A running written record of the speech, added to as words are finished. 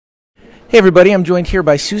Hey everybody, I'm joined here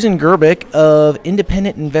by Susan Gerbic of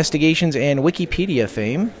Independent Investigations and Wikipedia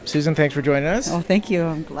fame. Susan, thanks for joining us. Oh, thank you.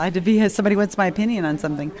 I'm glad to be here. Somebody wants my opinion on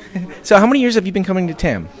something. So how many years have you been coming to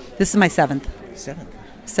TAM? This is my seventh.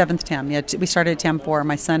 Seventh TAM. Yeah, we started at TAM 4.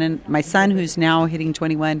 My son, who's now hitting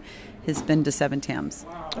 21, has been to 7 TAMs.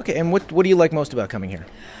 Okay, and what do you like most about coming here?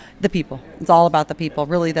 The people. It's all about the people.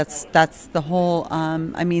 Really, that's the whole.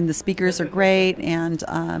 The speakers are great, and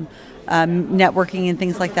networking and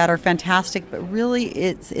things like that are fantastic. But really,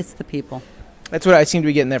 it's the people. That's what I seem to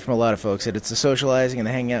be getting that from a lot of folks, that it's the socializing and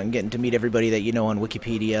the hanging out and getting to meet everybody that you know on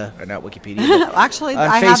Wikipedia, or not Wikipedia, but Actually, on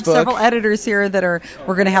I Facebook. have several editors here that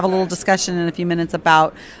we're going to have a little discussion in a few minutes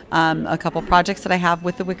about a couple projects that I have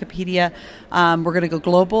with the Wikipedia. We're going to go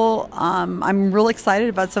global. I'm really excited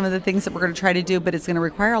about some of the things that we're going to try to do, but it's going to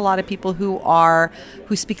require a lot of people who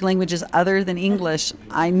speak languages other than English.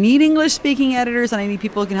 I need English-speaking editors, and I need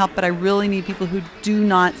people who can help, but I really need people who do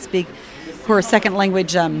not speak, who are second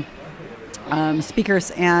language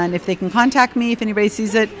speakers. And if they can contact me, if anybody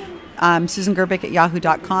sees it, Susan Gerbic at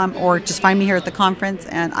yahoo.com, or just find me here at the conference,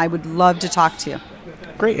 and I would love to talk to you.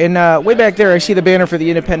 Great. And way back there, I see the banner for the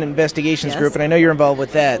Independent Investigations Group, and I know you're involved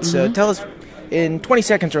with that. So tell us, in 20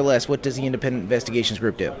 seconds or less, what does the Independent Investigations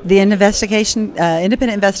Group do? The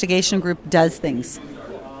Independent Investigation Group does things.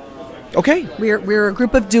 Okay. We're a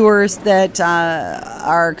group of doers that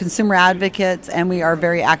are consumer advocates, and we are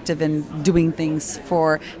very active in doing things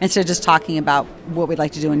instead of just talking about what we'd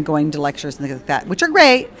like to do and going to lectures and things like that, which are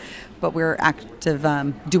great, but we're active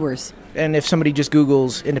doers. And if somebody just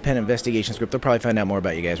Googles Independent Investigations Group, they'll probably find out more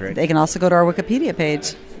about you guys, right? They can also go to our Wikipedia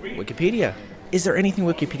page. Wikipedia. Is there anything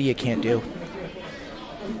Wikipedia can't do?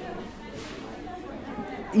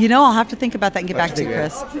 I'll have to think about that and get back to you,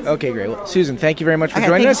 Chris. Okay, great. Well, Susan, thank you very much for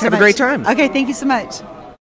joining us. Have a great time. Okay, thank you so much.